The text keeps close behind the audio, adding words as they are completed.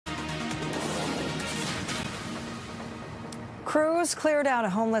Crews cleared out a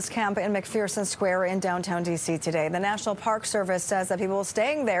homeless camp in McPherson Square in downtown D.C. today. The National Park Service says that people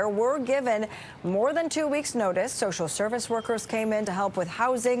staying there were given more than 2 weeks' notice. Social service workers came in to help with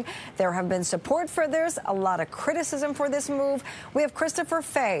housing. There have been support for this, a lot of criticism for this move. We have Christopher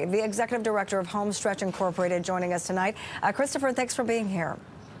Fay, the executive director of Homestretch Incorporated, joining us tonight. Christopher, thanks for being here.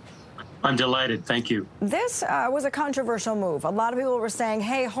 I'm delighted. Thank you. This was a controversial move. A lot of people were saying,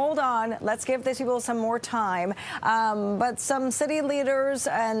 hey, hold on, let's give these people some more time. But some city leaders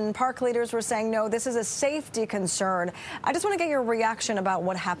and park leaders were saying, no, this is a safety concern. I just want to get your reaction about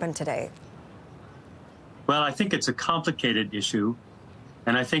what happened today. Well, I think it's a complicated issue,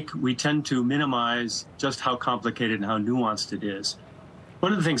 and I think we tend to minimize just how complicated and how nuanced it is.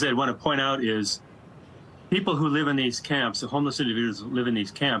 One of the things I'd want to point out is people who live in these camps, the homeless individuals who live in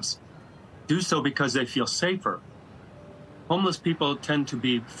these camps, do so because they feel safer. Homeless people tend to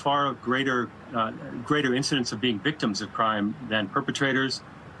be far greater incidents of being victims of crime than perpetrators,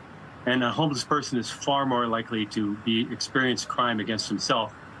 and a homeless person is far more likely to experience crime against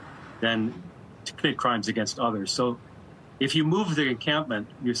himself than to commit crimes against others. So if you move the encampment,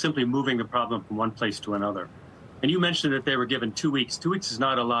 you're simply moving the problem from one place to another. And you mentioned that they were given 2 weeks. 2 weeks is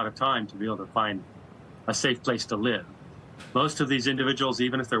not a lot of time to be able to find a safe place to live. Most of these individuals,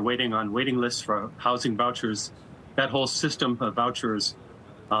 even if they're waiting on waiting lists for housing vouchers, that whole system of vouchers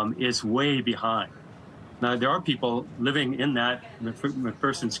is way behind. Now, there are people living in that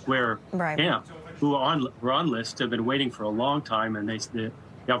McPherson Square camp who were on lists, have been waiting for a long time, and the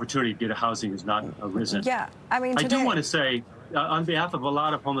opportunity to get a housing has not arisen. Yeah, I mean, I do want to say, on behalf of a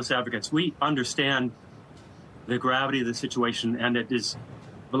lot of homeless advocates, we understand the gravity of the situation, and it is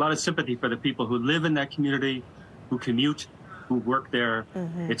a lot of sympathy for the people who live in that community, who commute, who work there.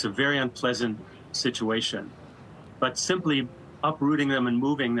 It's a very unpleasant situation. But simply uprooting them and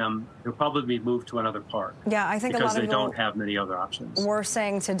moving them, they'll probably be moved to another park. Yeah, I think a lot of people, because they don't have many other options. We're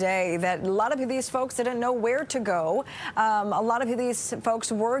saying today that a lot of these folks didn't know where to go. A lot of these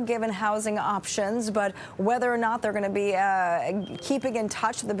folks were given housing options, but whether or not they're going to be keeping in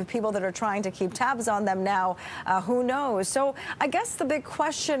touch with the people that are trying to keep tabs on them now, who knows? So I guess the big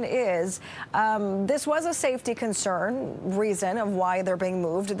question is, this was a safety concern reason of why they're being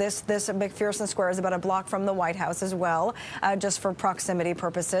moved. This McPherson Square is about a block from the White House as well, just for proximity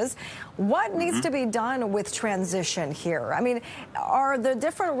purposes. What needs to be done with transition here? I mean, are the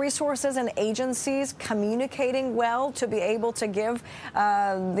different resources and agencies communicating well to be able to give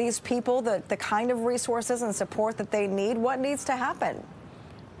these people the kind of resources and support that they need? What needs to happen?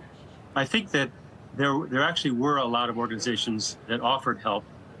 I think that there actually were a lot of organizations that offered help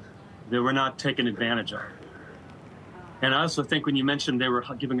that were not taken advantage of. And I also think when you mentioned they were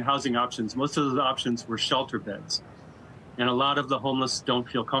giving housing options, most of those options were shelter beds. And a lot of the homeless don't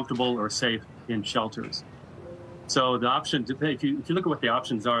feel comfortable or safe in shelters. So the option, if you look at what the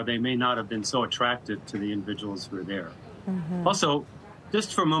options are, they may not have been so attractive to the individuals who are there. Also,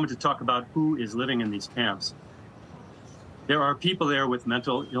 just for a moment to talk about who is living in these camps. There are people there with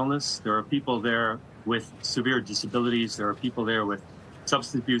mental illness. There are people there with severe disabilities. There are people there with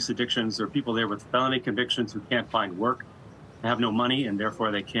substance abuse addictions. There are people there with felony convictions who can't find work, have no money, and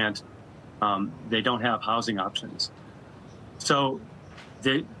therefore they don't have housing options. So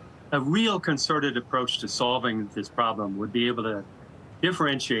a real concerted approach to solving this problem would be able to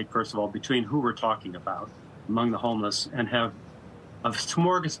differentiate, first of all, between who we're talking about among the homeless and have a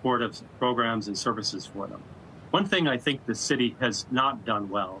smorgasbord of programs and services for them. One thing I think the city has not done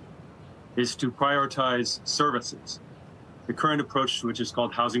well is to prioritize services. The current approach, which is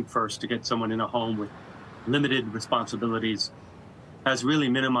called Housing First, to get someone in a home with limited responsibilities, has really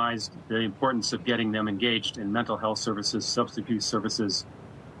minimized the importance of getting them engaged in mental health services, substance abuse services,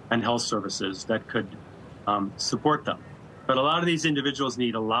 and health services that could support them. But a lot of these individuals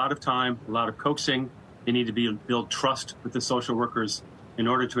need a lot of time, a lot of coaxing. They need to build trust with the social workers in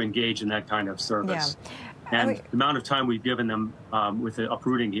order to engage in that kind of service. Yeah. And the amount of time we've given them with the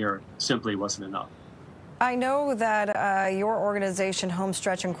uprooting here simply wasn't enough. I know that your organization,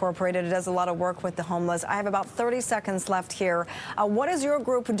 Homestretch Incorporated, does a lot of work with the homeless. I have about 30 seconds left here. What is your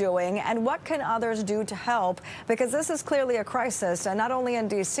group doing, and what can others do to help? Because this is clearly a crisis, not only in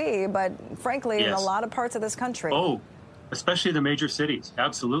D.C., but frankly, in a lot of parts of this country. Oh, especially the major cities.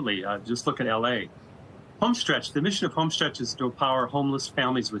 Absolutely. Just look at L.A. Homestretch, the mission of Homestretch is to empower homeless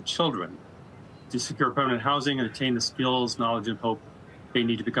families with children to secure permanent housing and attain the skills, knowledge, and hope they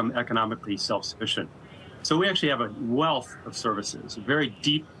need to become economically self-sufficient. So we actually have a wealth of services, a very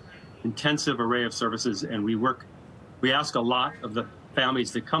deep, intensive array of services, and we ask a lot of the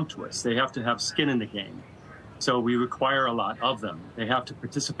families that come to us. They have to have skin in the game. So we require a lot of them. They have to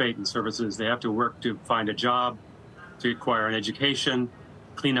participate in services. They have to work to find a job, to acquire an education,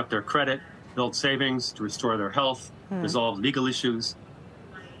 clean up their credit, build savings, to restore their health, resolve legal issues.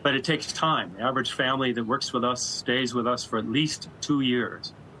 But it takes time. The average family that works with us stays with us for at least 2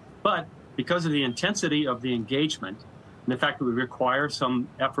 years. But because of the intensity of the engagement and the fact that we require some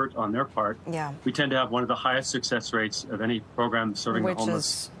effort on their part, we tend to have one of the highest success rates of any program serving the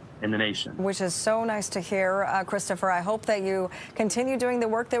homeless in the nation. Which is so nice to hear, Christopher. I hope that you continue doing the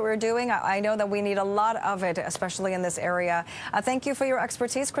work that we're doing. I know that we need a lot of it, especially in this area. Thank you for your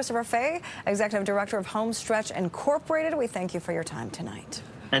expertise, Christopher Fay, Executive Director of Homestretch Incorporated. We thank you for your time tonight.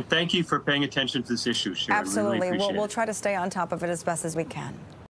 And thank you for paying attention to this issue, Sharon. Absolutely. We really appreciate we'll try to stay on top of it as best as we can.